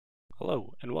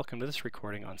Hello, and welcome to this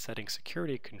recording on setting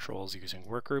security controls using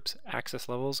workgroups, access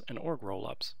levels, and org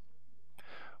rollups.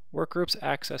 Workgroups,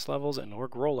 access levels, and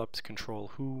org rollups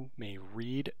control who may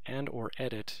read and or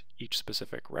edit each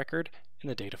specific record in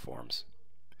the data forms.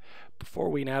 Before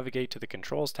we navigate to the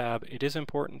Controls tab, it is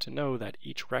important to know that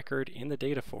each record in the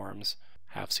data forms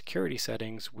have security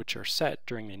settings which are set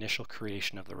during the initial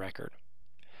creation of the record.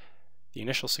 The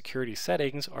initial security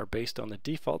settings are based on the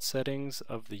default settings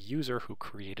of the user who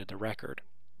created the record.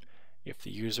 If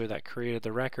the user that created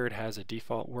the record has a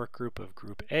default workgroup of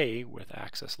Group A with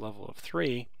access level of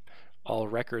 3, all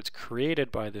records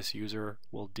created by this user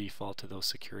will default to those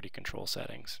security control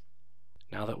settings.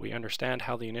 Now that we understand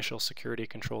how the initial security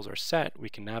controls are set, we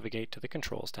can navigate to the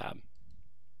Controls tab.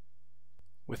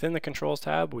 Within the Controls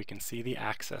tab, we can see the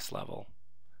access level.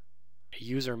 A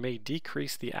user may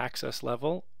decrease the access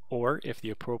level, or if the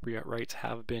appropriate rights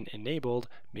have been enabled,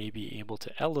 may be able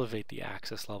to elevate the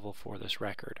access level for this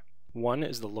record. 1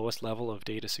 is the lowest level of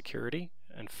data security,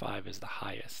 and 5 is the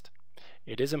highest.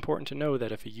 It is important to know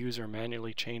that if a user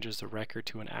manually changes the record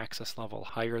to an access level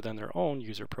higher than their own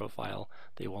user profile,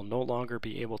 they will no longer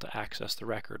be able to access the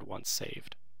record once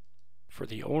saved. For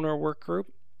the owner workgroup,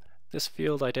 this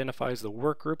field identifies the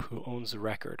workgroup who owns the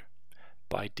record.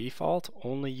 By default,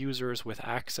 only users with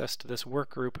access to this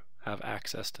workgroup have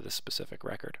access to this specific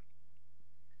record.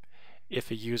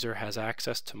 If a user has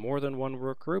access to more than one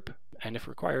workgroup, and if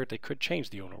required, they could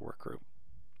change the owner workgroup.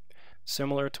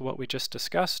 Similar to what we just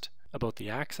discussed about the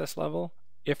access level,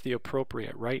 if the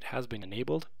appropriate right has been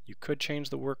enabled, you could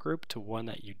change the workgroup to one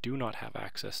that you do not have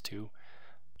access to,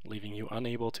 leaving you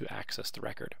unable to access the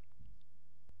record.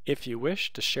 If you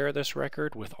wish to share this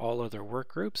record with all other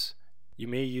workgroups, you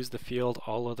may use the field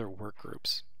All Other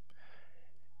Workgroups.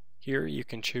 Here you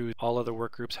can choose all other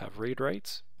workgroups have read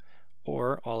rights,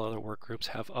 or all other workgroups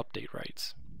have update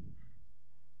rights.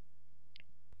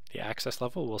 The access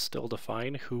level will still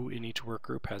define who in each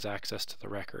workgroup has access to the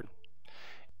record.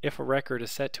 If a record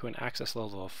is set to an access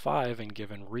level of 5 and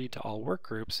given read to all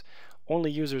workgroups,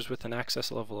 only users with an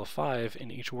access level of 5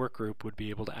 in each workgroup would be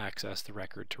able to access the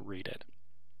record to read it.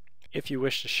 If you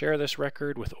wish to share this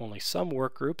record with only some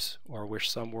workgroups, or wish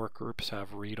some workgroups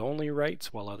have read-only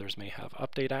rights while others may have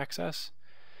update access,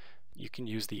 you can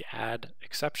use the Add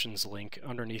Exceptions link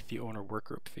underneath the Owner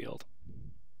Workgroup field.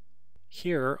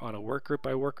 Here, on a workgroup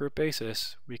by workgroup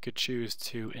basis, we could choose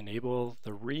to enable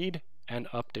the read and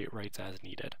update rights as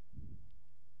needed.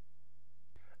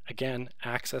 Again,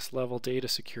 access level data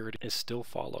security is still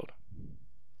followed.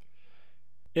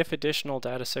 If additional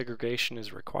data segregation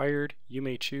is required, you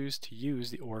may choose to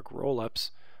use the org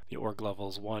rollups, the org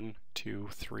levels 1, 2,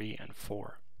 3, and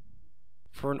 4.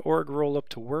 For an org rollup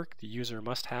to work, the user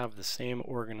must have the same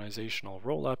organizational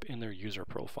rollup in their user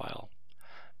profile.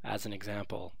 As an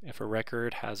example, if a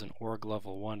record has an org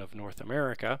level 1 of North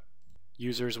America,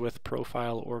 users with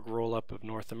profile org rollup of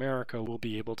North America will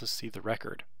be able to see the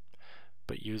record,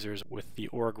 but users with the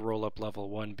org rollup level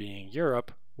 1 being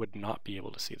Europe would not be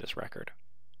able to see this record.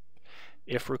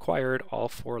 If required, all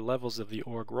 4 levels of the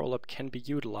org rollup can be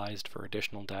utilized for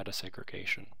additional data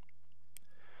segregation.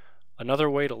 Another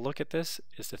way to look at this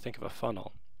is to think of a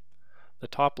funnel. The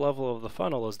top level of the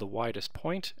funnel is the widest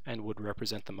point and would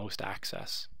represent the most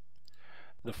access.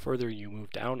 The further you move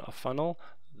down a funnel,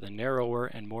 the narrower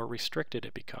and more restricted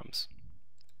it becomes.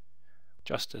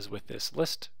 Just as with this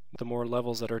list, the more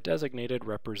levels that are designated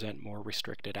represent more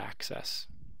restricted access.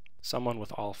 Someone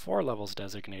with all 4 levels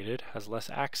designated has less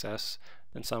access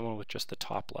than someone with just the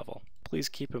top level. Please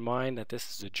keep in mind that this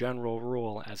is a general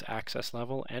rule, as access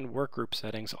level and workgroup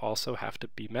settings also have to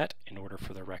be met in order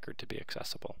for the record to be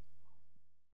accessible.